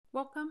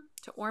Welcome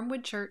to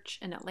Ormwood Church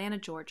in Atlanta,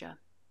 Georgia,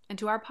 and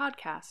to our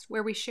podcast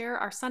where we share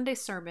our Sunday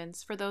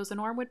sermons for those in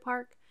Ormwood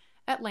Park,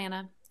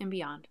 Atlanta, and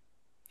beyond.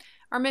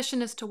 Our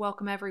mission is to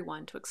welcome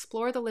everyone to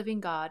explore the living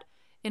God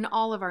in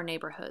all of our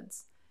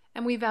neighborhoods,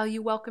 and we value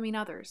welcoming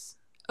others,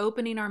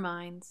 opening our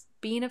minds,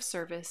 being of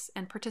service,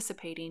 and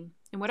participating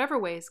in whatever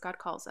ways God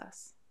calls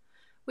us.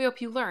 We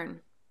hope you learn,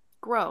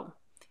 grow,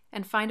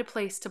 and find a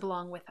place to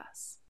belong with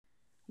us.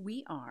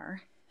 We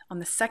are on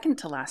the second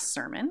to last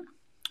sermon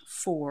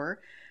for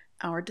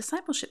our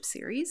discipleship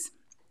series.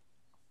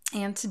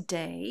 And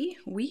today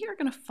we are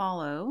going to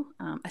follow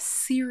a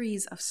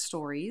series of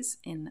stories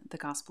in the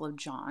Gospel of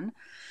John,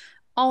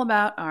 all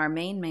about our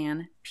main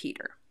man,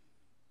 Peter.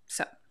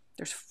 So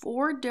there's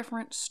 4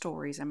 different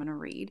stories I'm going to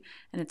read,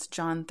 and it's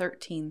John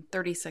 13,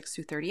 36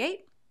 through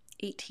 38,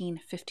 18,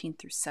 15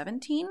 through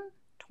 17,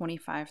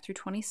 25 through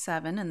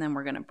 27, and then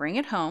we're going to bring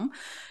it home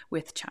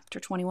with chapter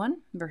 21,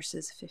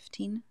 verses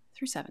 15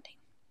 through 17.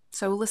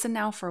 So listen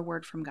now for a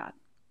word from God.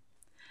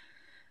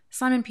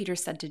 Simon Peter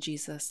said to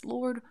Jesus,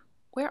 "Lord,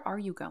 where are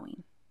you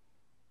going?"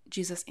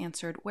 Jesus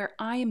answered, "Where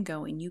I am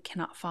going, you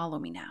cannot follow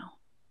me now,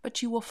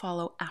 but you will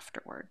follow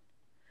afterward."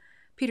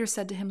 Peter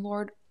said to him,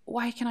 "Lord,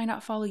 why can I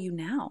not follow you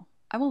now?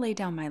 I will lay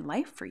down my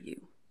life for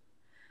you."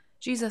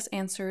 Jesus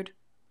answered,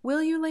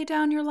 "Will you lay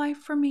down your life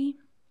for me?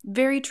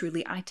 Very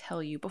truly, I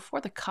tell you, before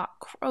the cock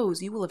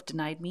crows, you will have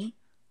denied me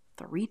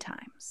 3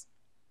 times."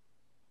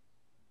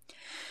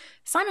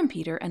 Simon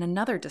Peter and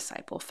another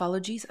disciple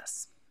followed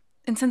Jesus.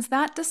 And since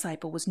that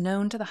disciple was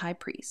known to the high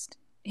priest,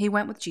 he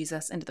went with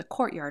Jesus into the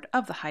courtyard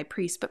of the high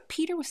priest, but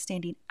Peter was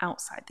standing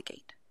outside the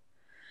gate.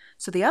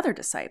 So the other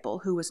disciple,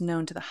 who was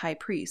known to the high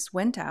priest,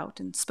 went out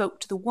and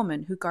spoke to the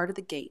woman who guarded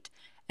the gate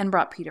and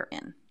brought Peter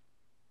in.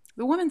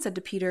 The woman said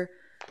to Peter,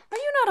 "Are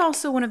you not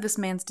also one of this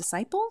man's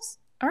disciples?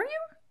 Are you?"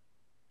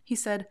 He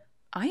said,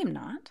 "I am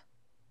not."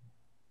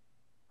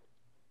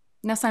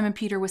 Now Simon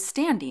Peter was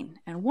standing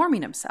and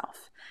warming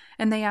himself,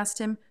 and they asked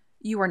him,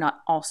 "You are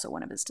not also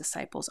one of his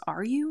disciples,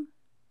 are you?"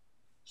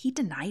 He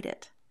denied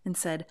it and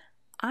said,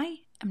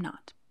 "I am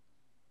not."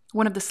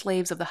 One of the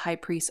slaves of the high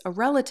priest, a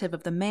relative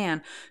of the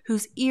man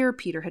whose ear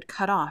Peter had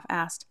cut off,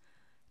 asked,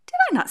 "Did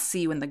I not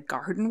see you in the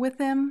garden with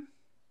him?"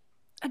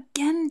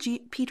 Again,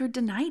 Peter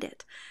denied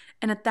it,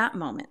 and at that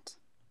moment,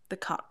 the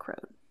cock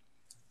crowed.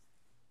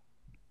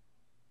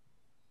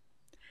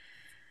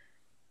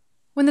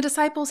 When the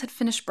disciples had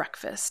finished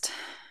breakfast,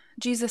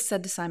 Jesus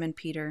said to Simon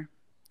Peter,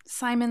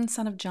 "Simon,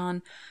 son of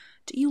John,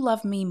 do you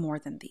love me more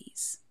than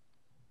these?"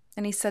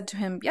 And he said to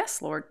him,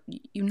 "Yes, Lord,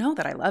 you know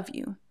that I love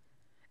you."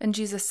 And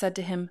Jesus said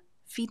to him,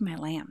 "Feed my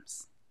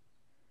lambs."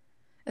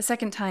 A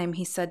second time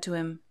he said to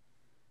him,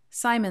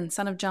 "Simon,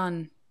 son of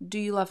John, do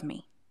you love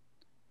me?"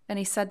 And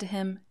he said to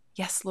him,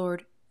 "Yes,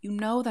 Lord, you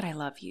know that I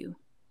love you."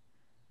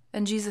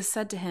 And Jesus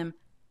said to him,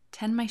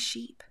 "Tend my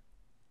sheep."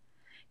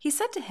 He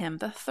said to him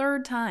the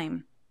third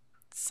time,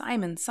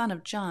 "Simon, son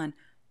of John,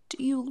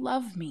 do you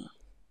love me?"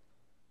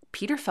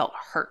 Peter felt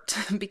hurt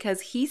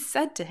because he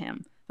said to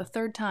him the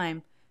third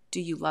time, "Do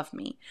you love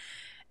me?"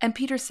 And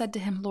Peter said to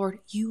him, "Lord,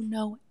 you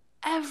know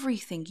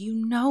everything. You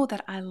know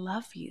that I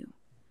love you."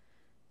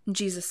 And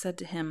Jesus said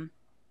to him,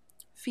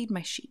 "Feed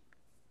my sheep."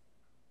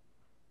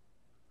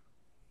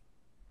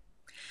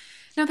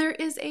 Now there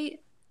is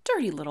a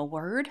dirty little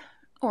word,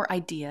 or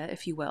idea,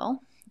 if you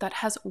will, that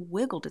has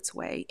wiggled its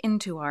way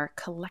into our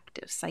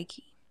collective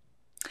psyche.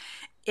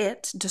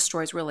 It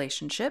destroys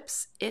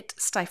relationships, it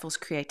stifles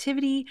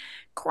creativity,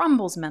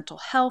 crumbles mental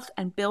health,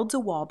 and builds a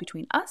wall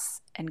between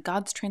us and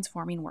God's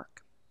transforming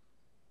work.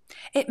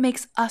 It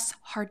makes us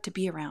hard to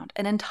be around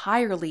and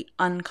entirely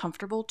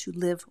uncomfortable to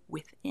live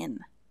within.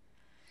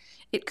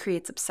 It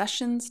creates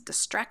obsessions,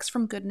 distracts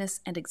from goodness,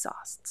 and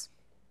exhausts.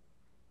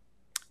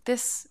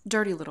 This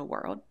dirty little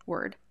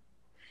word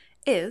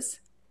is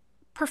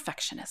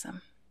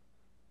perfectionism.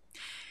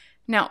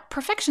 Now,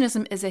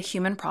 perfectionism is a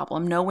human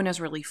problem. No one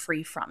is really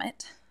free from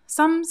it.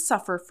 Some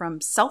suffer from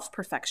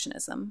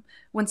self-perfectionism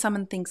when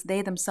someone thinks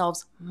they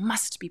themselves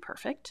must be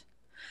perfect.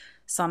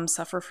 Some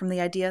suffer from the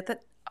idea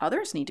that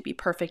others need to be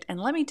perfect, and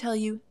let me tell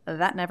you,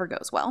 that never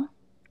goes well.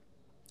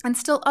 And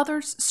still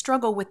others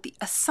struggle with the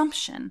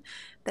assumption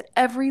that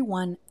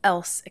everyone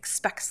else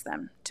expects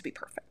them to be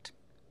perfect.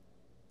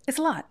 It's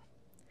a lot.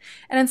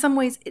 And in some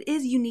ways, it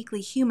is uniquely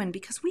human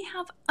because we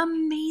have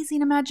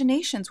amazing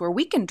imaginations where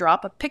we can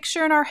drop a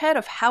picture in our head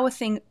of how a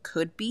thing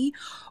could be,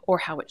 or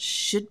how it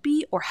should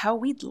be, or how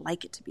we'd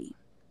like it to be.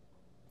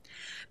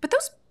 But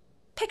those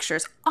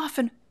pictures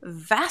often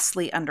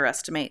vastly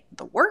underestimate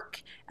the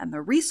work and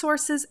the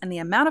resources and the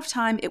amount of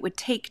time it would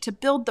take to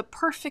build the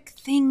perfect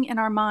thing in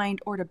our mind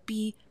or to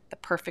be the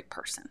perfect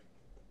person.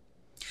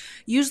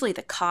 Usually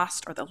the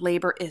cost or the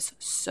labor is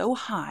so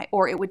high,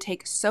 or it would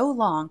take so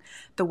long,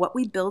 that what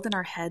we build in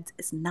our heads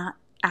is not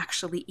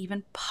actually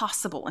even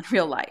possible in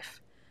real life.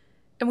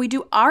 And we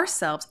do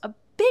ourselves a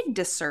big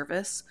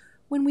disservice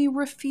when we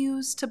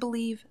refuse to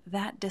believe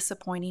that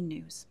disappointing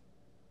news.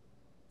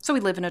 So we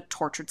live in a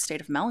tortured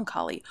state of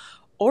melancholy,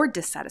 or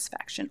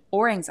dissatisfaction,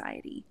 or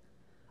anxiety,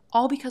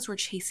 all because we're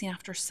chasing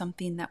after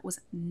something that was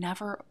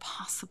never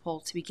possible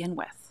to begin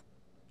with: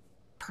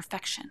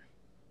 perfection.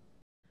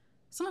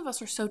 Some of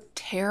us are so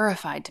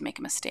terrified to make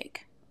a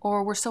mistake,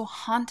 or we're so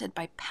haunted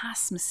by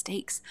past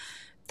mistakes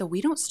that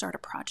we don't start a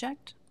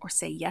project or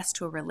say yes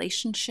to a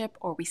relationship,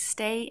 or we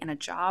stay in a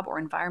job or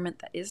environment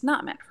that is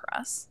not meant for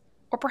us,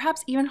 or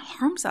perhaps even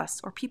harms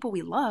us or people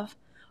we love,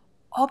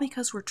 all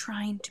because we're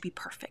trying to be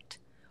perfect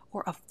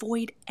or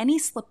avoid any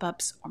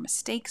slip-ups or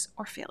mistakes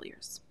or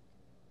failures.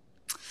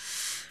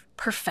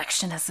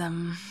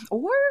 Perfectionism,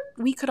 or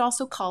we could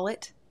also call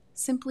it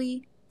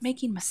simply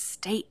making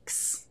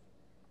mistakes.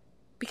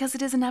 Because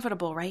it is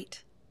inevitable,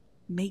 right?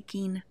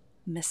 Making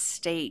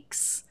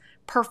mistakes.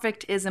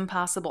 Perfect is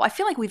impossible. I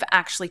feel like we've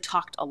actually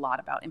talked a lot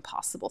about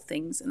impossible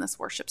things in this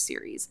worship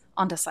series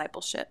on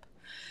discipleship.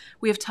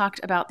 We have talked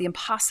about the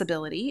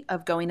impossibility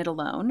of going it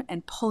alone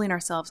and pulling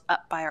ourselves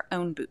up by our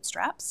own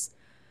bootstraps.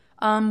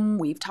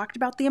 We've talked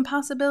about the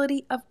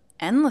impossibility of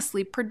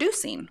endlessly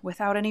producing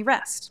without any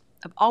rest,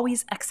 of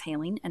always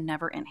exhaling and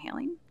never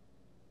inhaling.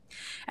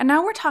 And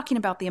now we're talking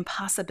about the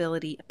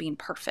impossibility of being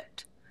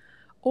perfect,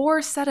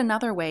 or said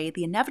another way,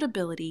 the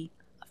inevitability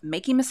of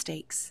making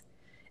mistakes,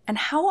 and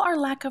how our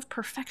lack of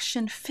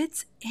perfection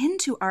fits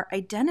into our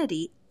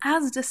identity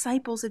as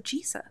disciples of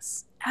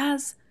Jesus,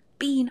 as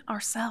being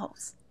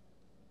ourselves.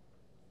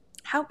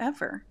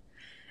 However,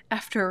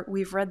 after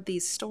we've read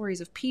these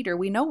stories of Peter,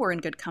 we know we're in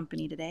good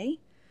company today.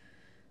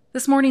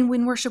 This morning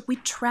in worship, we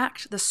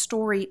tracked the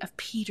story of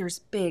Peter's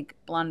big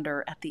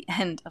blunder at the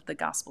end of the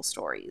gospel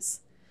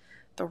stories.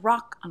 The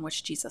rock on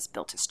which Jesus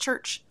built his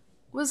church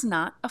was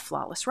not a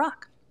flawless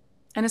rock.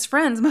 And his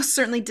friends most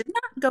certainly did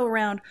not go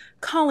around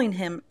calling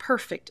him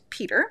Perfect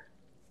Peter.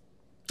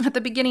 At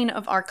the beginning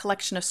of our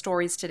collection of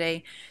stories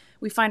today,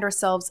 we find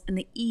ourselves in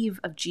the eve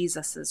of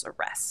Jesus'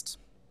 arrest.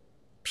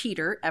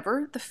 Peter,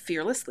 ever the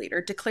fearless leader,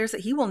 declares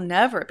that he will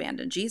never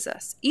abandon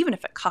Jesus, even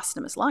if it cost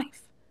him his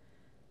life.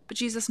 But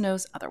Jesus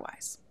knows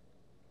otherwise.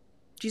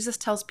 Jesus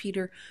tells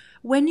Peter,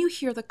 when you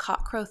hear the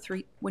cock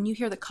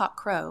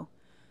crow,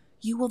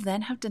 you will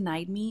then have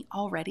denied me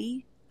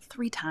already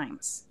 3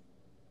 times.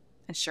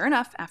 And sure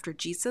enough, after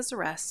Jesus'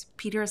 arrest,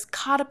 Peter is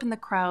caught up in the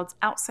crowds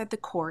outside the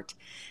court,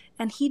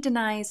 and he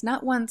denies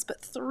not once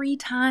but 3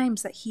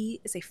 times that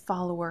he is a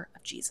follower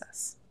of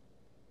Jesus.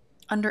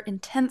 Under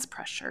intense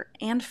pressure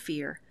and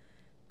fear,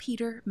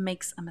 Peter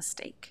makes a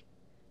mistake.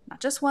 Not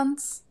just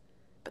once,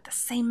 but the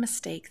same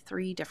mistake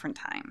 3 different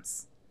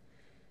times.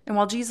 And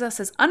while Jesus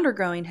is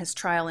undergoing his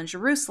trial in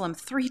Jerusalem,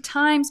 3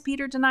 times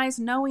Peter denies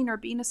knowing or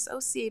being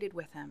associated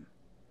with him.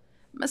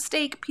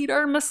 Mistake,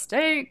 Peter,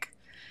 mistake!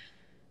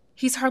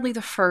 He's hardly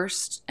the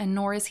first, and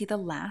nor is he the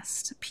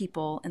last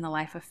people in the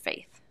life of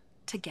faith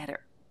to get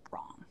it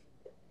wrong.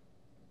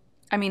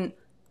 I mean,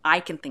 I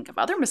can think of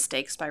other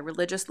mistakes by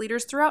religious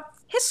leaders throughout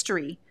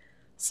history.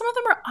 Some of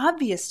them are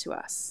obvious to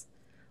us,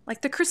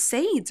 like the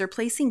Crusades or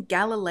placing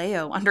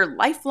Galileo under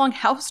lifelong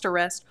house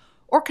arrest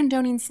or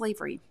condoning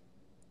slavery.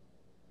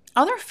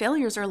 Other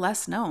failures are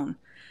less known,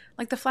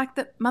 like the fact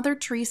that Mother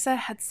Teresa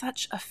had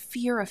such a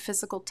fear of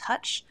physical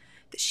touch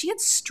that she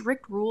had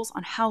strict rules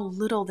on how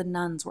little the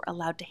nuns were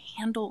allowed to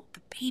handle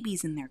the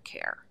babies in their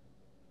care.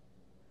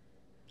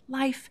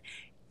 Life,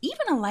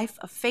 even a life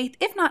of faith,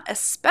 if not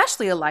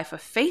especially a life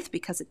of faith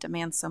because it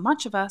demands so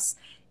much of us,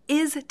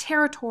 is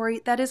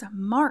territory that is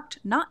marked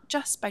not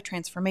just by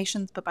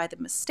transformations, but by the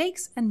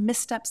mistakes and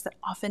missteps that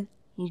often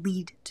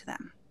lead to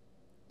them.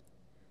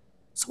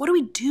 So what do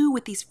we do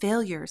with these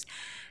failures?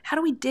 How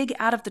do we dig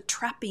out of the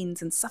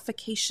trappings and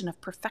suffocation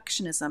of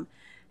perfectionism?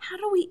 How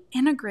do we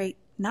integrate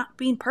not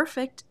being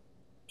perfect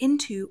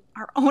into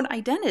our own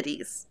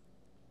identities?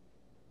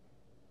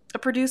 A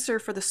producer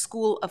for the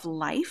School of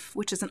Life,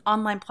 which is an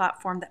online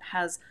platform that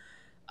has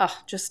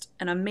just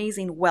an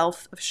amazing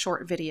wealth of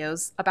short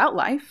videos about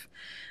life.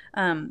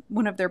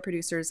 One of their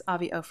producers,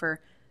 Avi Ofer,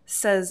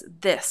 says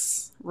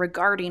this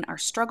regarding our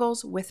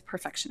struggles with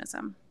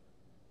perfectionism.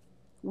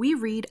 We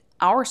read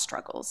our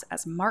struggles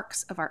as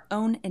marks of our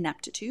own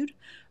ineptitude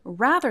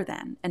rather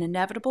than an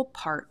inevitable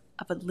part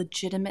of a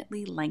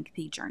legitimately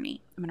lengthy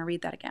journey. I'm going to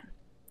read that again.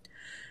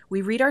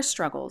 We read our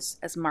struggles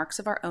as marks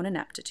of our own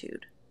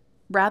ineptitude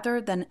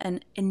rather than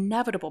an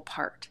inevitable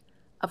part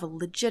of a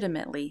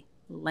legitimately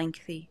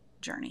lengthy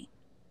journey.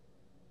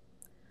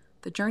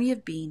 The journey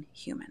of being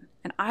human,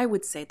 and I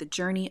would say the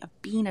journey of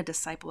being a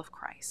disciple of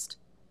Christ.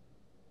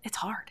 It's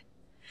hard.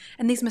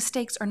 And these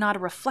mistakes are not a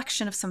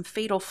reflection of some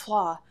fatal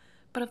flaw,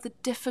 but of the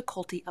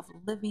difficulty of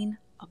living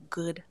a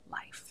good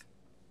life.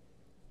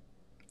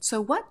 So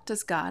what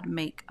does God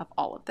make of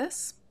all of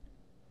this?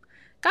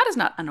 God is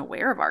not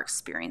unaware of our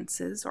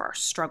experiences or our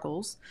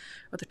struggles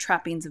or the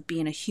trappings of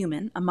being a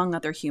human among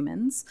other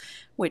humans,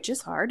 which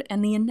is hard,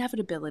 and the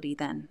inevitability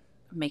then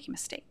of making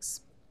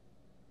mistakes.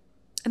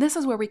 And this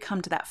is where we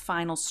come to that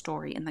final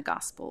story in the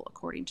gospel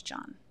according to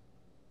John.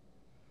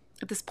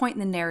 At this point in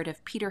the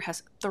narrative, Peter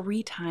has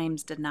 3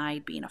 times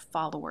denied being a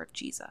follower of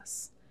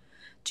Jesus.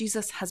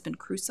 Jesus has been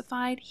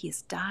crucified, he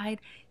has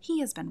died, he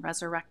has been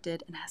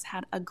resurrected, and has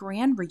had a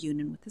grand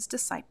reunion with his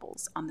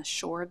disciples on the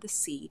shore of the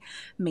sea,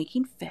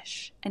 making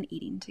fish and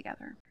eating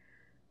together.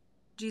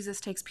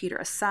 Jesus takes Peter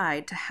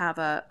aside to have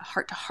a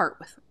heart-to-heart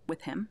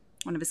with him,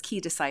 one of his key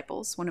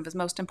disciples, one of his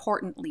most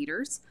important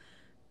leaders,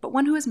 but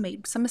one who has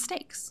made some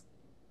mistakes.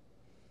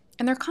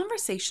 And their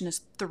conversation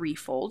is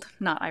threefold,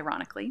 not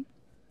ironically.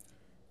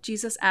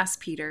 Jesus asks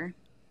Peter,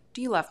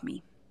 "Do you love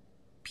me?"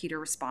 Peter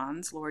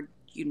responds, "Lord,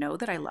 you know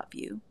that I love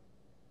you.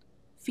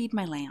 Feed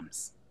my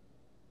lambs."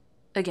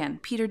 Again,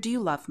 "Peter, do you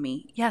love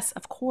me?" "Yes,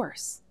 of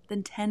course."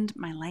 "Then tend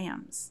my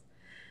lambs."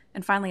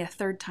 And finally, a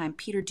third time,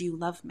 "Peter, do you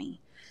love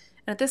me?"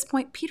 And at this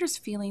point, Peter's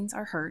feelings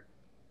are hurt,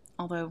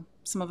 although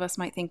some of us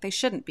might think they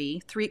shouldn't be.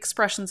 3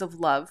 expressions of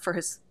love for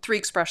his 3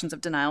 expressions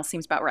of denial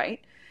seems about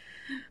right.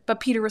 But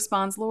Peter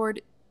responds,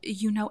 "Lord,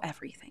 you know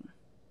everything.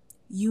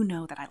 You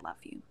know that I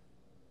love you."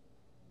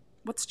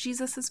 What's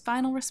Jesus'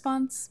 final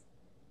response?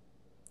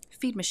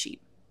 "Feed my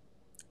sheep.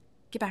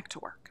 Get back to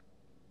work."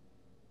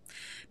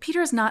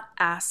 Peter is not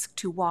asked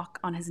to walk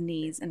on his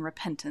knees in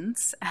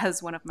repentance,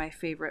 as one of my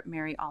favorite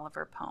Mary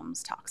Oliver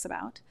poems talks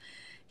about.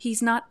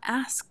 He's not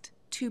asked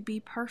to be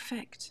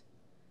perfect.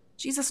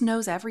 Jesus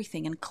knows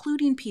everything,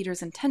 including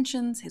Peter's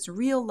intentions, his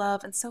real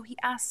love, and so he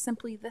asks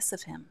simply this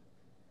of him: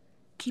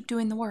 keep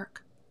doing the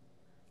work.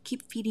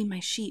 Keep feeding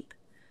my sheep.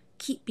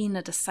 Keep being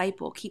a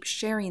disciple. Keep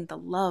sharing the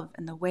love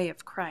and the way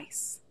of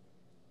Christ.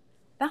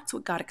 That's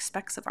what God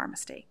expects of our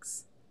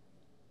mistakes.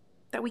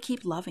 That we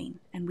keep loving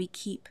and we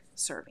keep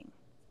serving.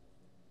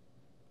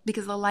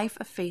 Because the life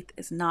of faith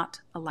is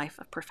not a life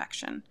of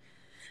perfection.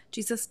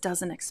 Jesus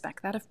doesn't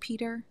expect that of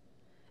Peter.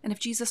 And if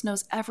Jesus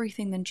knows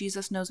everything, then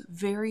Jesus knows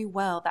very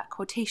well that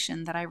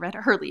quotation that I read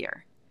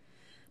earlier.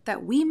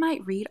 That we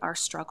might read our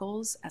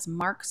struggles as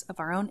marks of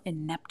our own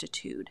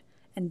ineptitude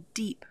and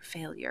deep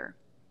failure.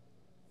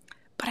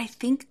 But I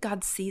think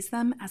God sees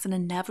them as an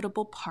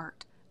inevitable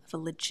part of a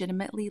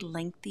legitimately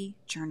lengthy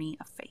journey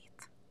of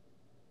faith.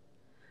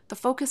 The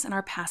focus in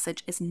our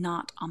passage is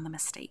not on the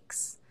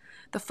mistakes.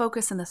 The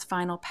focus in this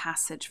final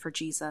passage for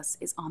Jesus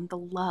is on the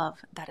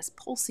love that is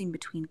pulsing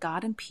between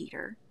God and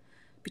Peter,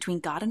 between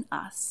God and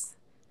us,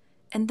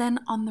 and then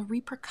on the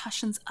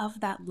repercussions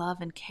of that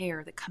love and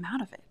care that come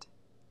out of it.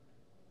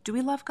 Do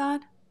we love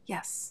God?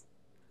 Yes.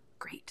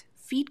 Great.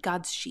 Feed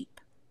God's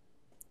sheep.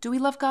 Do we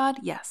love God?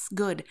 Yes.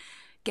 Good.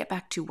 Get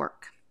back to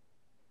work.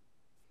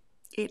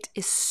 It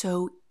is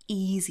so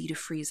easy to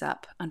freeze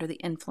up under the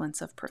influence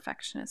of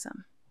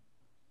perfectionism.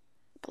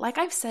 But like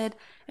I've said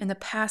in the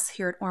past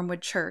here at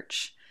Ormwood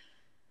Church,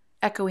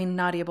 echoing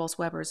Nadia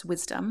Bolz-Weber's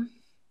wisdom,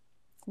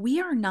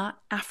 we are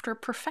not after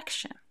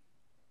perfection.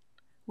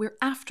 We're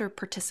after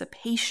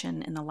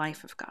participation in the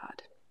life of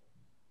God.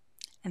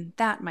 And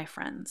that, my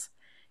friends,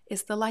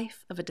 is the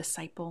life of a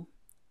disciple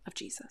of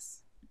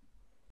Jesus.